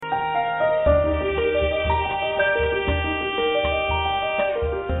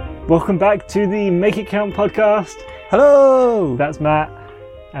Welcome back to the Make It Count podcast. Hello! That's Matt,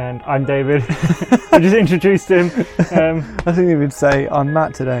 and I'm David. I just introduced him. I think you would say, I'm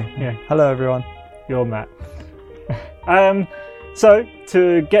Matt today. Yeah. Hello, everyone. You're Matt. So,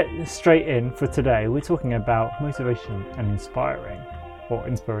 to get straight in for today, we're talking about motivation and inspiring, or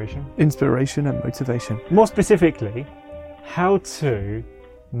inspiration. Inspiration and motivation. More specifically, how to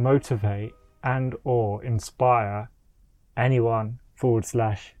motivate and or inspire anyone /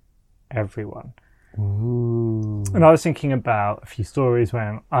 everyone. Ooh. And I was thinking about a few stories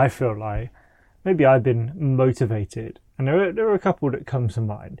when I feel like maybe I've been motivated, and there are a couple that come to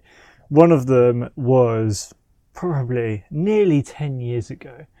mind. One of them was probably nearly 10 years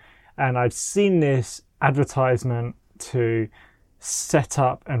ago, and I'd seen this advertisement to set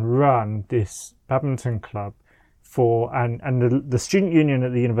up and run this badminton club for, and the student union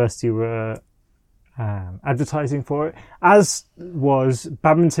at the university were advertising for it, as was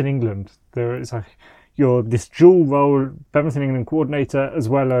Badminton England. There is you're this dual role, Badminton England coordinator as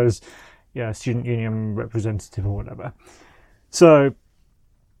well as student union representative or whatever. So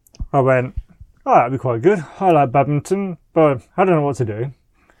I went, oh, that'd be quite good. I like badminton, but I don't know what to do.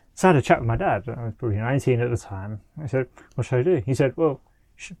 So I had a chat with my dad. I was probably 19 at the time. I said, what should I do? He said, well,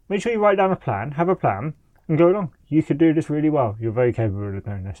 make sure you write down a plan, have a plan, and go along. You could do this really well. You're very capable of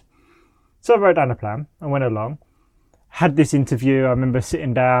doing this. So I wrote down a plan. I went along, had this interview. I remember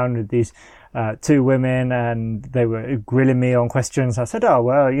sitting down with these two women, and they were grilling me on questions. I said, oh,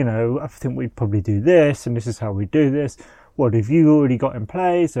 well, I think we'd probably do this, and this is how we do this. What have you already got in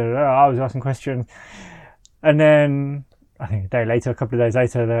place? And I was asking questions. And then I think a couple of days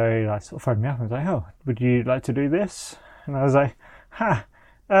later, they sort of phoned me up and was like, oh, would you like to do this? And I was like,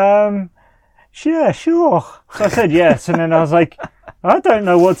 yeah, sure. So I said yes. And then I was like, I don't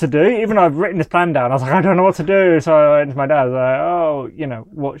know what to do. Even though I've written this plan down, I was like, I don't know what to do. So I went to my dad. I was like, oh,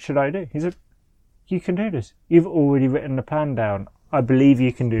 what should I do? He said, you can do this. You've already written the plan down. I believe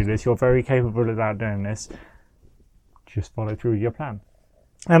you can do this. You're very capable of doing this. Just follow through with your plan.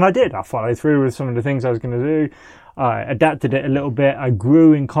 And I did. I followed through with some of the things I was going to do. I adapted it a little bit. I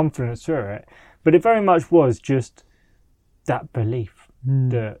grew in confidence through it. But it very much was just that belief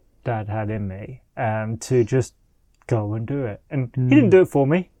that Dad had in me to just go and do it. And he didn't do it for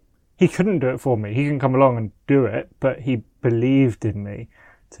me. He couldn't do it for me. He can come along and do it, but he believed in me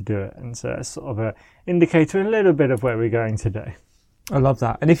to do it. And so that's sort of an indicator a little bit of where we're going today. I love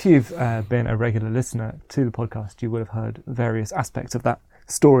that. And if you've been a regular listener to the podcast, you would have heard various aspects of that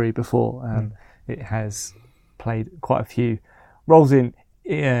story before. It has played quite a few roles in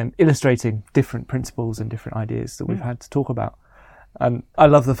illustrating different principles and different ideas that we've had to talk about. And I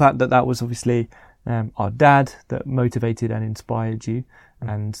love the fact that was obviously our dad that motivated and inspired you.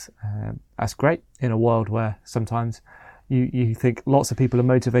 And that's great in a world where sometimes you think lots of people are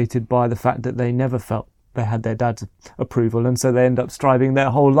motivated by the fact that they never felt they had their dad's approval, and so they end up striving their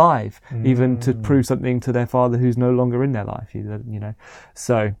whole life, even to prove something to their father who's no longer in their life,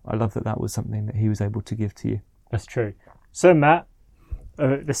 So I love that was something that he was able to give to you. That's true. So Matt,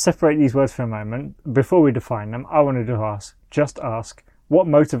 let's separate these words for a moment. Before we define them, I wanted to ask, what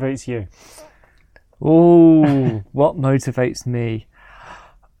motivates you? Oh, what motivates me?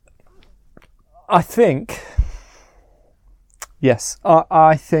 I think,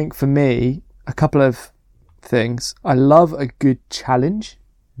 I think for me, a couple of things. I love a good challenge,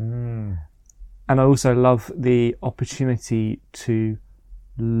 and I also love the opportunity to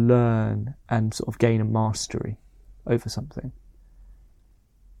learn and sort of gain a mastery over something.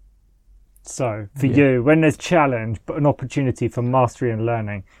 So for you, when there's challenge but an opportunity for mastery and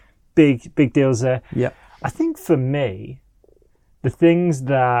learning, big deals there. Yeah. I think for me, the things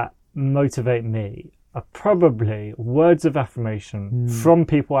that motivate me are probably words of affirmation from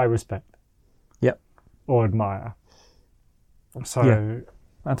people I respect. Or admire. So,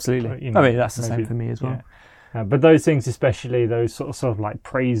 absolutely. I mean, that's the same for me as well. Yeah. But those things, especially those sort of like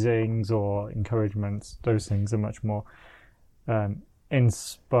praisings or encouragements, those things are much more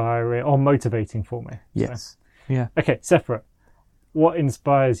inspiring or motivating for me. Yes. So. Yeah. Okay, separate. What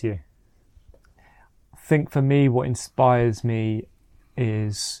inspires you? I think for me, what inspires me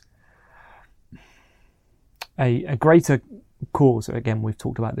is a greater cause. Again, we've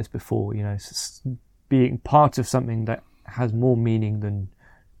talked about this before, being part of something that has more meaning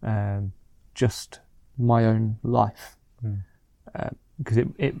than just my own life. Because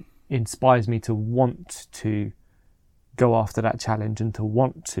it inspires me to want to go after that challenge and to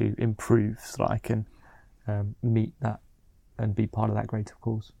want to improve so that I can meet that and be part of that greater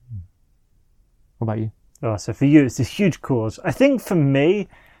cause. What about you? Oh, so for you, it's this huge cause. I think for me,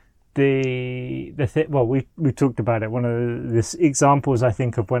 we talked about it. One of the examples I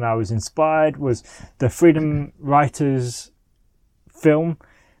think of when I was inspired was the Freedom Writers film,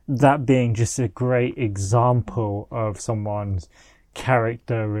 that being just a great example of someone's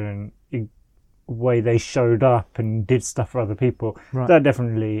character and way they showed up and did stuff for other people. Right. That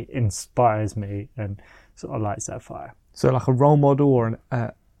definitely inspires me and sort of lights that fire. So like a role model or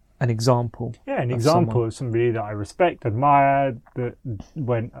an example. Yeah, an of example someone. of somebody that I respect, admire, that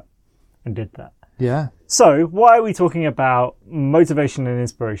went and did that. Yeah. So, why are we talking about motivation and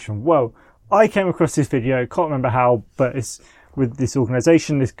inspiration? Well, I came across this video, can't remember how, but it's with this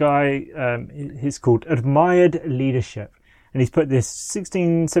organization, this guy, he's called Admired Leadership. And he's put this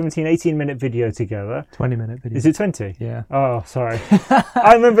 16, 17, 18-minute video together. 20-minute video. Is it 20? Yeah. Oh, sorry.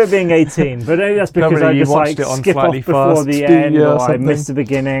 I remember it being 18, but maybe that's because I just like skip off before the end, or I missed the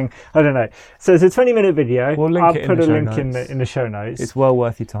beginning. I don't know. So it's a 20-minute video. We'll link I'll it put in a the link show notes. in the show notes. It's well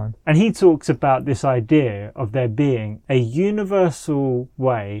worth your time. And he talks about this idea of there being a universal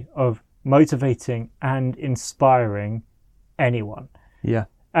way of motivating and inspiring anyone. Yeah.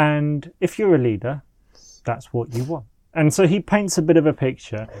 And if you're a leader, that's what you want. And so he paints a bit of a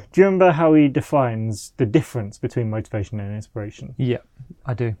picture. Do you remember how he defines the difference between motivation and inspiration? Yeah,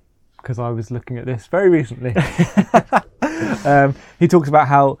 I do. Because I was looking at this very recently. He talks about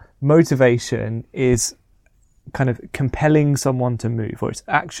how motivation is kind of compelling someone to move, or it's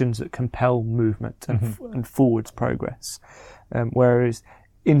actions that compel movement and forwards progress. Whereas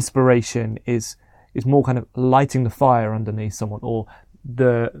inspiration is more kind of lighting the fire underneath someone, or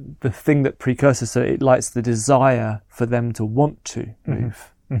the thing that precurses, so it lights the desire for them to want to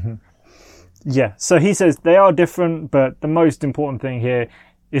move. Mm-hmm. Yeah, so he says they are different, but the most important thing here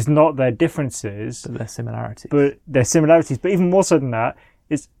is not their differences, But their similarities. but their similarities. But even more so than that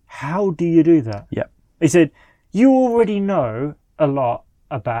is, how do you do that? Yeah. He said, you already know a lot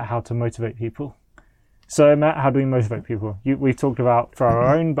about how to motivate people. So Matt, how do we motivate people? We've talked about for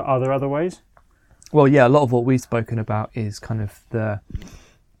our own, but are there other ways? Well, yeah, a lot of what we've spoken about is kind of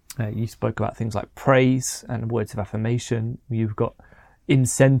you spoke about things like praise and words of affirmation. You've got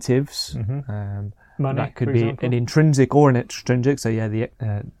incentives. Money, that could for be example. an intrinsic or an extrinsic. So yeah,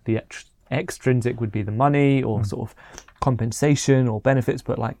 the extrinsic would be the money or sort of compensation or benefits,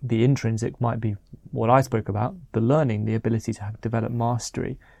 but like the intrinsic might be what I spoke about, the learning, the ability to develop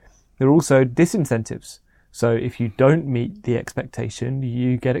mastery. There are also disincentives. So if you don't meet the expectation,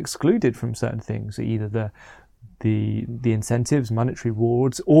 you get excluded from certain things, either the incentives, monetary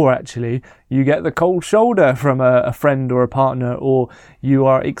rewards, or actually you get the cold shoulder from a friend or a partner, or you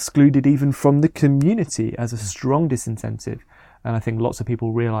are excluded even from the community as a strong disincentive. And I think lots of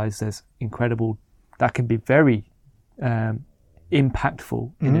people realize that can be very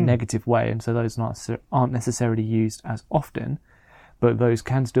impactful in a negative way. And so those aren't necessarily used as often, but those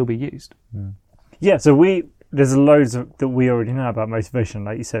can still be used. Yeah, so there's loads that we already know about motivation.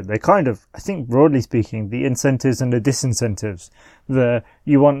 Like you said, they're kind of, I think broadly speaking, the incentives and the disincentives.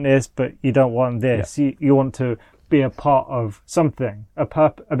 You want this, but you don't want this. Yeah. You want to be a part of something, a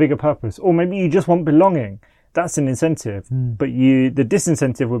bigger purpose. Or maybe you just want belonging. That's an incentive. But the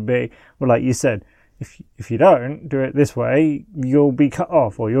disincentive would be, well, like you said, if you don't do it this way, you'll be cut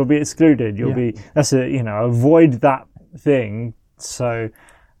off or you'll be excluded. Avoid that thing. So,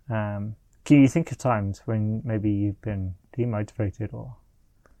 can you think of times when maybe you've been demotivated or?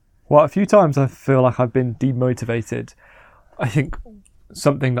 Well, a few times I feel like I've been demotivated. I think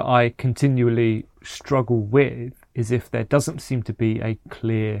something that I continually struggle with is if there doesn't seem to be a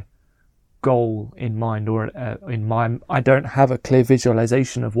clear goal in mind, or I don't have a clear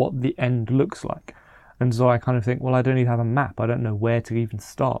visualization of what the end looks like. And so I kind of think, well, I don't even have a map. I don't know where to even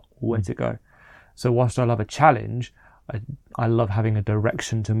start or where to go. So whilst I love a challenge, I love having a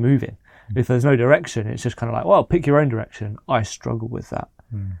direction to move in. If there's no direction, it's just kind of like, well, pick your own direction. I struggle with that.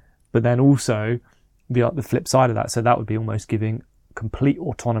 But then also the flip side of that, so that would be almost giving complete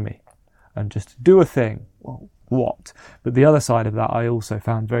autonomy and just do a thing. Well, what? But the other side of that I also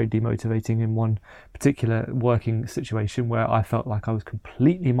found very demotivating in one particular working situation where I felt like I was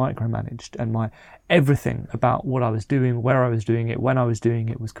completely micromanaged, and my everything about what I was doing, where I was doing it, when I was doing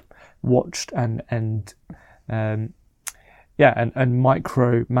it was watched and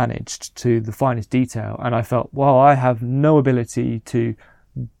micromanaged to the finest detail. And I felt, well, I have no ability to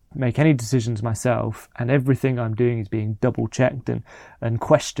make any decisions myself, and everything I'm doing is being double checked and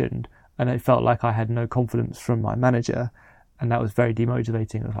questioned. And it felt like I had no confidence from my manager, and that was very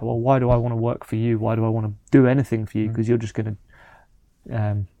demotivating. I was like, well, why do I want to work for you? Why do I want to do anything for you? Because you're just going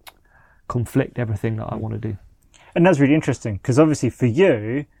to conflict everything that I want to do. And that's really interesting, because obviously for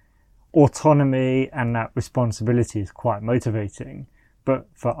you, autonomy and that responsibility is quite motivating. But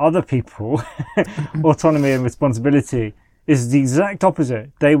for other people, autonomy and responsibility is the exact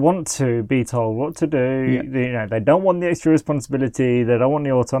opposite. They want to be told what to do. Yeah. They don't want the extra responsibility. They don't want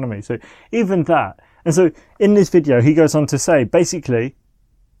the autonomy. So even that. And so in this video, he goes on to say, basically,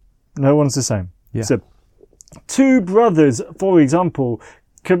 no one's the same. Yeah. So two brothers, for example,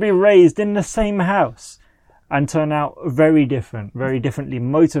 could be raised in the same house and turn out very different, very differently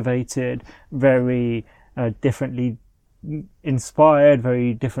motivated, very differently inspired,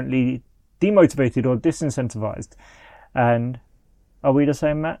 very differently demotivated or disincentivized. And are we the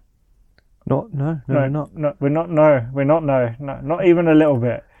same, Matt? No, we're not. No, we're not. No, we're not. No, not even a little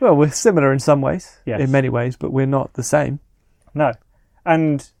bit. Well, we're similar in some ways, yes. In many ways, but we're not the same. No.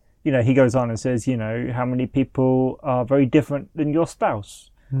 And, he goes on and says, how many people are very different than your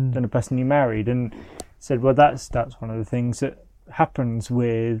spouse, than the person you married. And said, well, that's one of the things that happens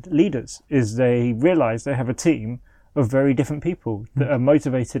with leaders, is they realise they have a team of very different people that are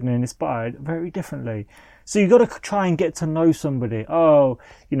motivated and inspired very differently. So you've got to try and get to know somebody. Oh,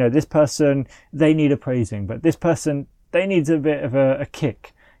 this person, they need appraising, but this person, they need a bit of a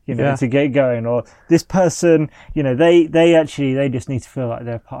kick, to get going. Or this person, they just need to feel like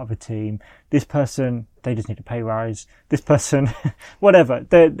they're part of a team. This person, they just need a pay rise. This person, whatever,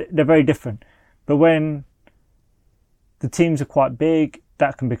 they're very different. But when the teams are quite big,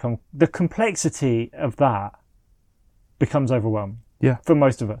 that can become, the complexity of that becomes overwhelming. Yeah. For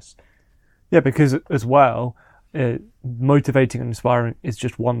most of us. Yeah, because as well, motivating and inspiring is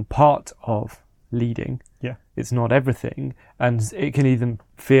just one part of leading. Yeah. It's not everything. And it can even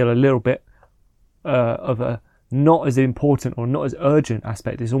feel a little bit of a not as important or not as urgent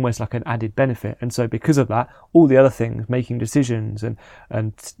aspect. It's almost like an added benefit. And so because of that, all the other things, making decisions and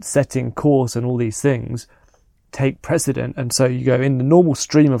setting course and all these things take precedent. And so you go in the normal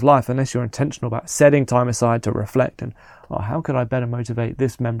stream of life, unless you're intentional about setting time aside to reflect and, how could I better motivate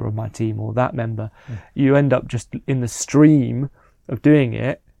this member of my team or that member? You end up just in the stream of doing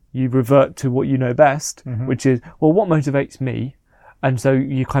it. You revert to what you know best, which is, well, what motivates me? And so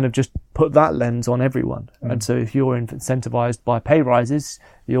you kind of just put that lens on everyone. And so if you're incentivized by pay rises,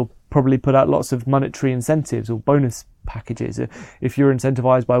 you'll probably put out lots of monetary incentives or bonus packages. If you're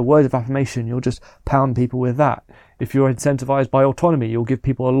incentivized by words of affirmation, you'll just pound people with that. If you're incentivized by autonomy, you'll give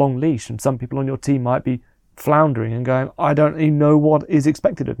people a long leash. And some people on your team might be floundering and going, I don't even know what is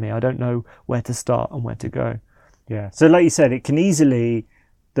expected of me. I don't know where to start and where to go. Yeah. So like you said, it can easily,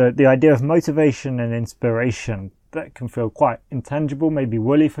 the idea of motivation and inspiration, that can feel quite intangible, maybe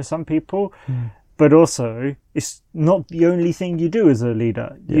woolly for some people, but also it's not the only thing you do as a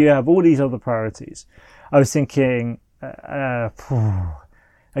leader. Yeah. You have all these other priorities. I was thinking, again,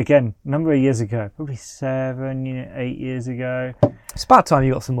 a number of years ago, probably 7, 8 years ago. It's about time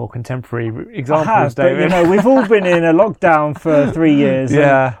you got some more contemporary examples, David. But, we've all been in a lockdown for 3 years.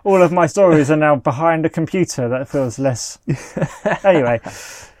 Yeah. And all of my stories are now behind a computer. That feels less. Anyway.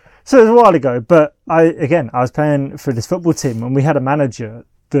 So it was a while ago, but I was playing for this football team and we had a manager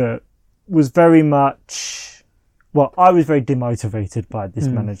that was very much, I was very demotivated by this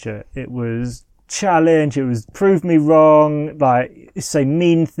manager. It was challenge, it was prove me wrong, like say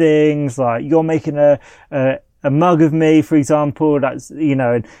mean things, like you're making a mug of me, for example, that's,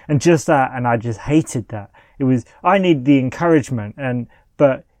 and just that. And I just hated that. I need the encouragement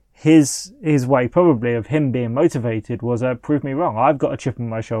but his way probably of him being motivated was prove me wrong. I've got a chip on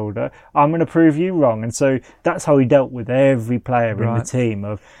my shoulder. I'm going to prove you wrong. And so that's how he dealt with every player in the team.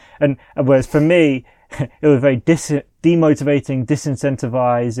 And whereas for me, it was very demotivating,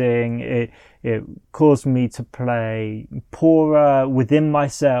 disincentivizing. It caused me to play poorer within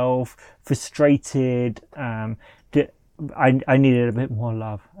myself, frustrated. I needed a bit more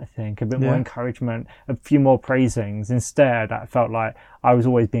love, I think, a bit more encouragement, a few more praisings. Instead, I felt like I was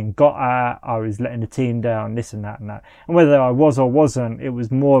always being got at, I was letting the team down, this and that and that. And whether I was or wasn't, it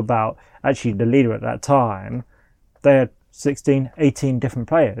was more about actually the leader at that time. They had 16, 18 different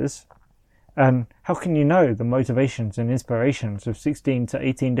players. And how can you know the motivations and inspirations of 16 to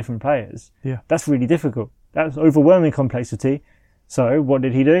 18 different players? Yeah. That's really difficult. That's overwhelming complexity. So what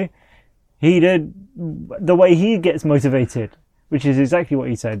did he do? He did the way he gets motivated, which is exactly what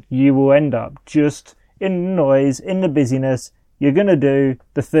he said. You will end up just in the noise, in the busyness. You're going to do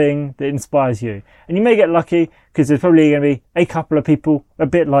the thing that inspires you. And you may get lucky because there's probably going to be a couple of people a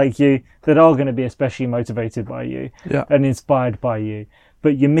bit like you that are going to be especially motivated by you and inspired by you.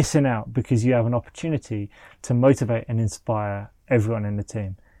 But you're missing out because you have an opportunity to motivate and inspire everyone in the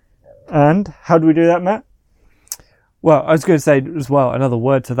team. And how do we do that, Matt? Well, I was going to say as well, another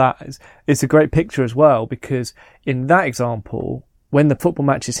word to that is it's a great picture as well, because in that example, when the football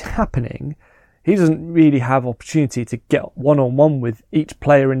match is happening, he doesn't really have opportunity to get one-on-one with each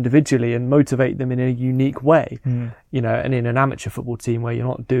player individually and motivate them in a unique way. You know, and in an amateur football team where you're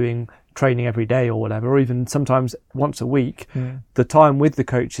not doing training every day or whatever, or even sometimes once a week, the time with the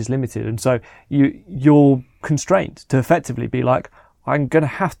coach is limited. And so you're constrained to effectively be like, I'm going to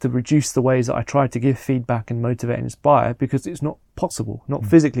have to reduce the ways that I try to give feedback and motivate and inspire, because it's not possible, not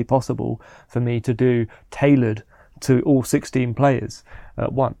physically possible for me to do tailored to all 16 players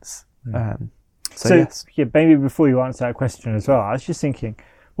at once. So yes. Yeah, maybe before you answer that question as well, I was just thinking,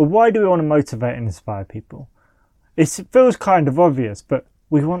 well, why do we want to motivate and inspire people? It feels kind of obvious, but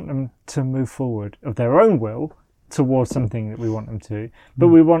we want them to move forward of their own will towards something that we want them to.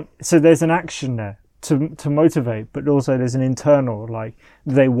 But so there's an action there to motivate, but also there's an internal, like,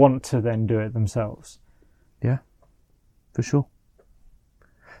 they want to then do it themselves. Yeah, for sure.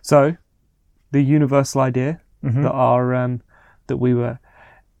 So the universal idea that we were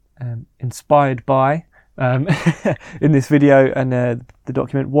inspired by in this video and the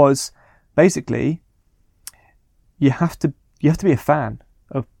document was basically you have to be a fan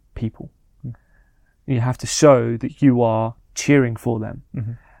of people. You have to show that you are cheering for them.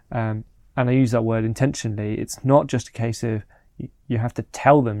 And I use that word intentionally. It's not just a case of you have to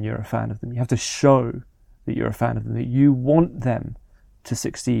tell them you're a fan of them. You have to show that you're a fan of them, that you want them to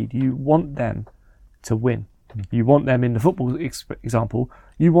succeed. You want them to win. You want them, in the football example,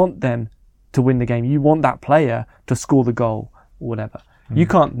 you want them to win the game. You want that player to score the goal or whatever. You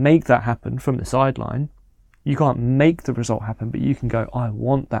can't make that happen from the sideline. You can't make the result happen, but you can go, I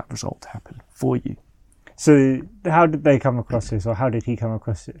want that result to happen for you. So how did they come across this, or how did he come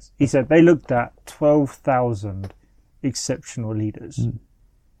across this? He said they looked at 12,000 exceptional leaders.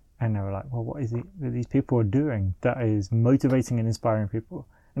 And they were like, well, what is it that these people are doing that is motivating and inspiring people?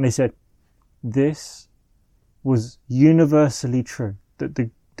 And they said this was universally true, that the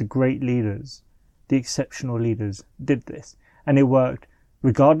great leaders, the exceptional leaders, did this. And it worked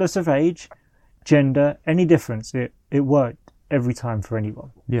regardless of age, gender, any difference. It worked every time for anyone.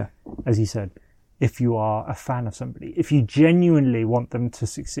 Yeah. As he said, if you are a fan of somebody, if you genuinely want them to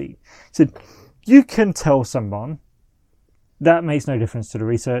succeed. So you can tell someone, that makes no difference to the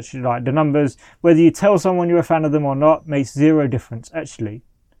research. Like the numbers, whether you tell someone you're a fan of them or not, makes zero difference, actually.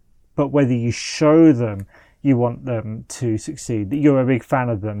 But whether you show them you want them to succeed, that you're a big fan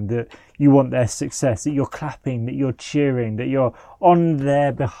of them, that you want their success, that you're clapping, that you're cheering, that you're on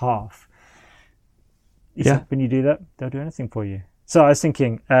their behalf. When you do that, they'll do anything for you. So I was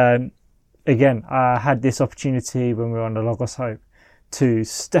thinking, again, I had this opportunity when we were on the Logos Hope to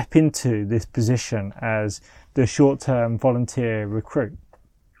step into this position as the short-term volunteer recruit.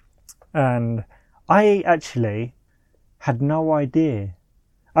 And I actually had no idea.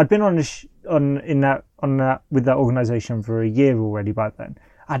 I'd been with that organisation for a year already by then.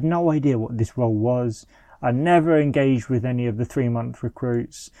 I had no idea what this role was. I never engaged with any of the 3-month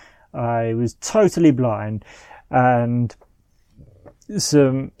recruits. I was totally blind. And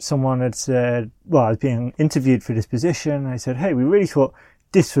someone had said, well, I was being interviewed for this position. I said, hey, we really thought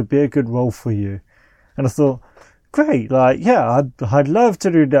this would be a good role for you. And I thought, great, I'd love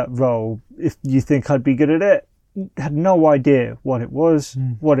to do that role if you think I'd be good at it. Had no idea what it was,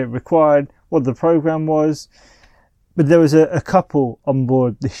 what it required, what the program was. But there was a couple on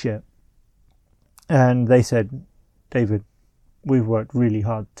board the ship. And they said, David, we've worked really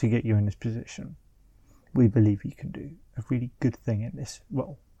hard to get you in this position. We believe you can do a really good thing in this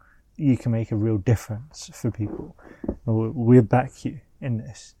role. You can make a real difference for people. We'll back you in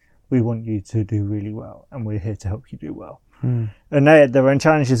this. We want you to do really well, and we're here to help you do well. And they had their own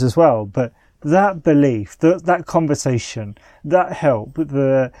challenges as well, but that belief, that conversation, that help,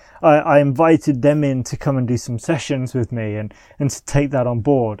 I invited them in to come and do some sessions with me and to take that on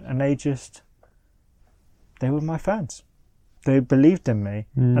board, and they were my fans. They believed in me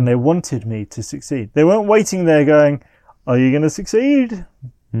and they wanted me to succeed. They weren't waiting there going, are you going to succeed?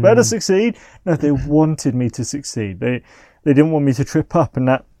 Better succeed. No, they wanted me to succeed. They didn't want me to trip up, and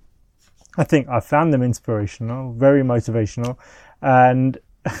that, I think I found them inspirational, very motivational, and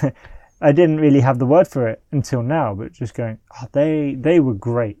I didn't really have the word for it until now, but just going, they were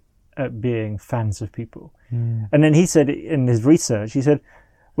great at being fans of people. And then he said in his research, he said,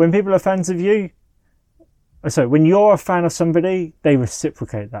 when people are fans of you, so when you're a fan of somebody, they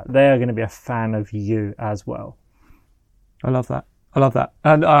reciprocate that. They are going to be a fan of you as well. I love that.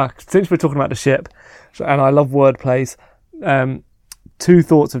 And since we're talking about the ship, and I love word plays, 2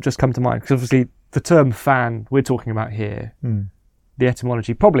 thoughts have just come to mind. Because obviously the term fan we're talking about here, the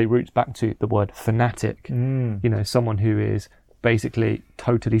etymology probably roots back to the word fanatic. Someone who is basically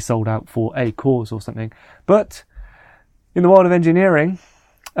totally sold out for a cause or something. But in the world of engineering,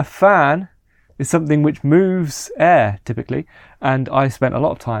 a fan is something which moves air typically, and I spent a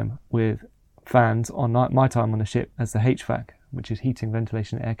lot of time with fans on my time on the ship as the HVAC, which is heating,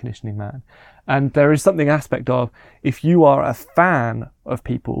 ventilation, air conditioning man. And there is something aspect of, if you are a fan of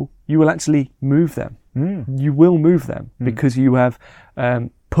people, you will actually move them. You will move them because you have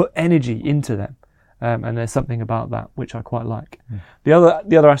put energy into them. And there's something about that which I quite like. The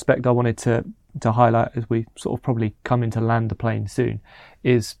other aspect I wanted to highlight as we sort of probably come into land the plane soon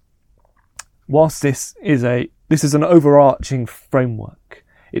is, whilst this is an overarching framework,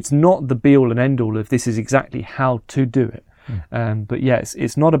 it's not the be all and end all of this is exactly how to do it. But yes,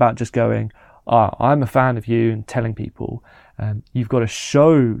 it's not about just going, I'm a fan of you and telling people. You've got to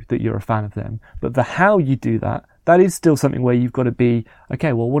show that you're a fan of them. But the how you do that is still something where you've got to be,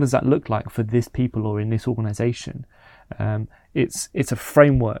 okay, well, what does that look like for this people or in this organisation? It's a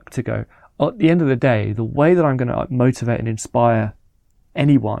framework to go, at the end of the day, the way that I'm going to motivate and inspire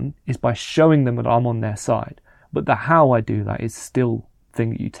anyone is by showing them that I'm on their side. But the how I do that is still the thing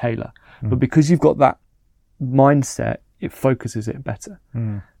that you tailor. But because you've got that mindset, it focuses it better.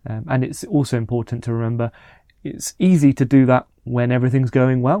 And it's also important to remember, it's easy to do that when everything's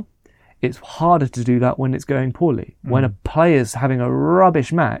going well. It's harder to do that when it's going poorly. When a player's having a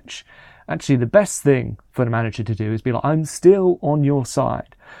rubbish match, actually the best thing for the manager to do is be like, I'm still on your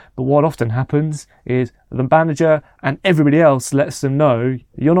side. But what often happens is the manager and everybody else lets them know,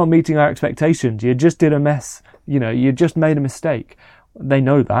 you're not meeting our expectations. You just did a mess. You just made a mistake. They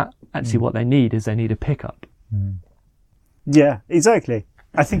know that. Actually, what they need is they need a pickup. Yeah, exactly.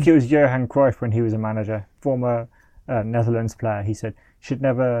 I think it was Johan Cruyff when he was a manager, former Netherlands player. He said, should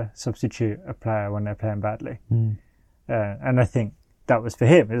never substitute a player when they're playing badly. And I think that was for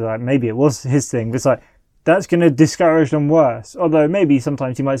him. It's like, maybe it was his thing. But it's like, that's going to discourage them worse. Although maybe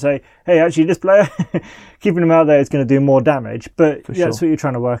sometimes you might say, hey, actually this player, keeping him out there is going to do more damage. But that's what you're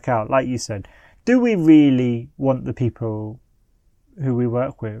trying to work out. Like you said, do we really want the people who we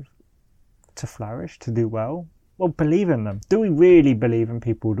work with to flourish, to do well? Well, believe in them. Do we really believe in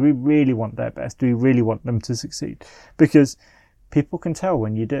people? Do we really want their best? Do we really want them to succeed? Because people can tell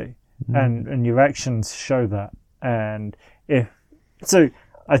when you do, and your actions show that. And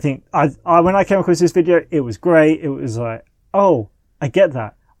I think when I came across this video, it was great. It was like, oh, I get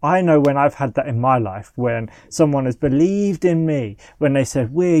that. I know when I've had that in my life, when someone has believed in me, when they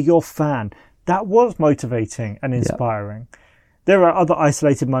said, we're your fan, that was motivating and inspiring. Yep. There are other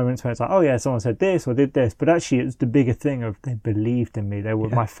isolated moments where it's like, oh yeah, someone said this or did this, but actually it's the bigger thing of they believed in me, they were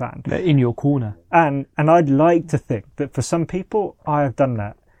my fan. They're in your corner. And I'd like to think that for some people, I have done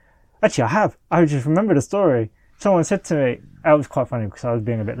that. Actually, I have. I just remembered a story. Someone said to me, it was quite funny because I was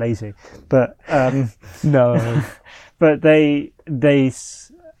being a bit lazy, but no. But they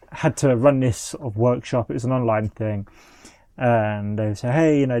had to run this sort of workshop. It was an online thing. And they would say,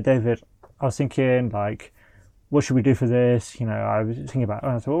 hey, David, I was thinking like, what should we do for this? I was thinking about it.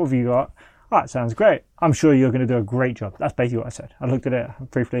 And I said, what have you got? Oh, that sounds great. I'm sure you're going to do a great job. That's basically what I said. I looked at it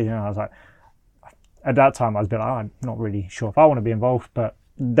briefly and I was like, at that time I was a bit like, I'm not really sure if I want to be involved, but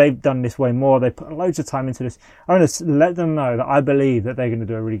they've done this way more. They put loads of time into this. I want to let them know that I believe that they're going to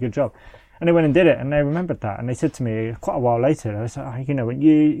do a really good job. And they went and did it and they remembered that. And they said to me quite a while later, I was like, when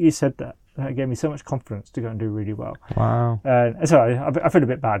you said that, that gave me so much confidence to go and do really well. Wow. And so I feel a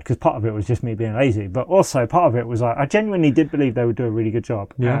bit bad because part of it was just me being lazy, but also part of it was like I genuinely did believe they would do a really good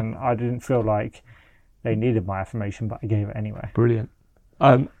job, and I didn't feel like they needed my affirmation, but I gave it anyway. Brilliant.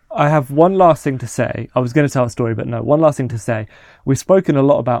 I have one last thing to say. I was going to tell a story, but no, one last thing to say. We've spoken a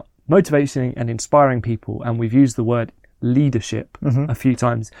lot about motivating and inspiring people, and we've used the word leadership a few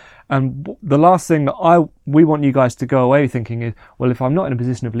times. And the last thing that we want you guys to go away thinking is, well, if I'm not in a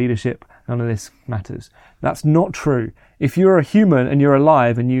position of leadership, none of this matters. That's not true. If you're a human and you're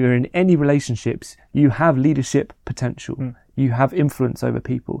alive and you're in any relationships, you have leadership potential. You have influence over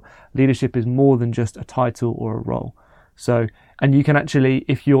people. Leadership is more than just a title or a role. So, and you can actually,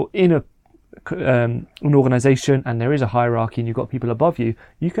 if you're in an organization and there is a hierarchy and you've got people above you,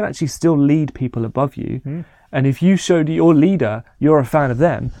 you can actually still lead people above you. And if you showed your leader you're a fan of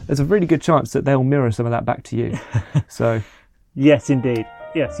them, there's a really good chance that they'll mirror some of that back to you. So, yes, indeed.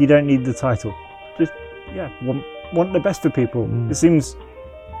 Yes, you don't need the title. Just want the best for people. It seems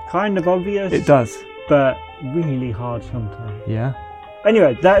kind of obvious. It does, but really hard sometimes. Yeah.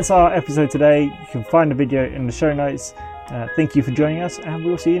 Anyway, that's our episode today. You can find the video in the show notes. Thank you for joining us, and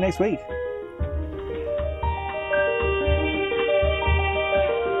we'll see you next week.